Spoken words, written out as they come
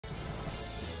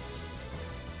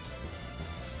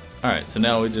Alright, so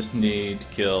now we just need to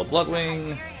kill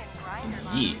Bloodwing.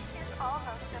 Yeet.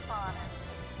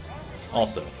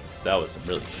 Also, that was some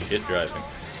really shit driving.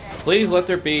 Please let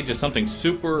there be just something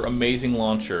super amazing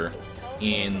launcher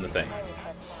in the thing.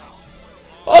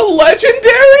 A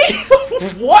legendary?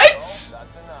 What?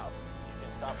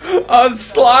 A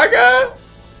Slagga?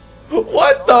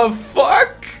 What the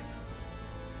fuck?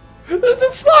 There's a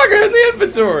Slagga in the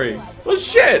inventory. Well,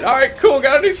 shit. Alright, cool.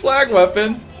 Got a new slag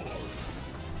weapon.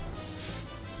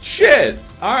 Shit.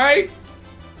 Alright.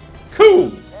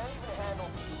 Cool.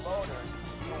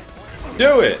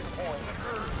 Do it.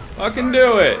 Fucking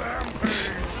do it.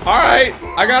 Alright.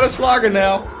 I got a Slagga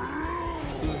now.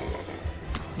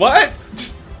 What?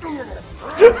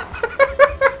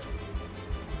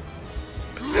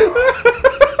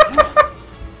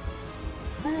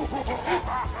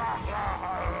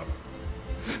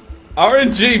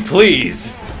 RNG,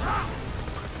 please.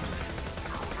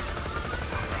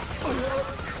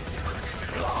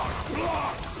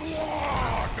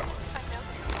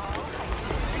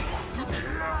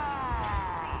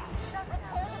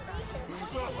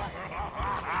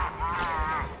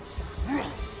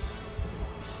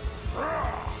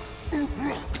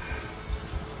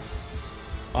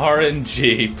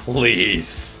 RNG,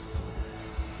 please.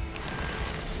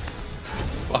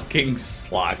 Fucking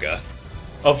Slagga.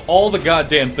 Of all the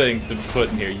goddamn things to put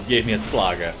in here, you gave me a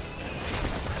Slagga.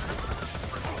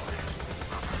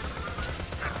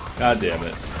 God damn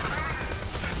it.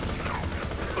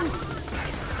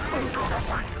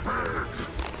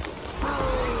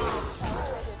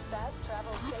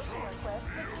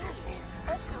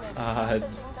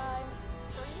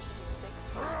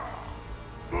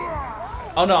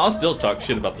 Oh no, I'll still talk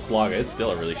shit about the Slagga. It's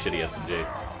still a really shitty SMG.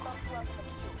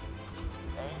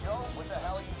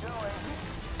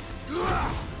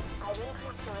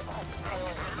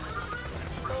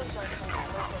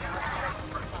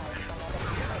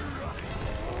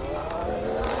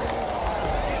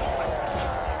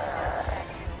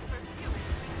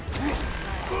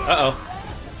 Uh-oh.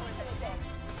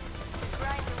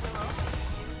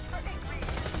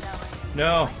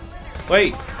 No.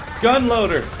 Wait. Gun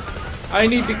loader. I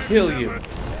need to kill you.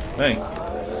 Thank you.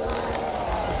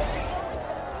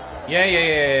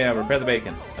 Yeah. Repair the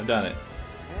bacon. I've done it.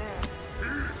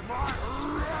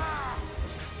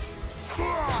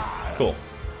 Cool.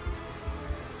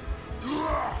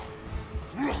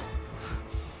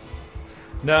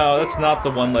 No, that's not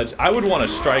the one legend. I would want a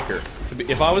striker.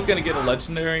 If I was going to get a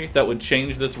legendary that would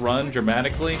change this run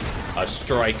dramatically, a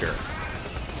striker.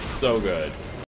 So good.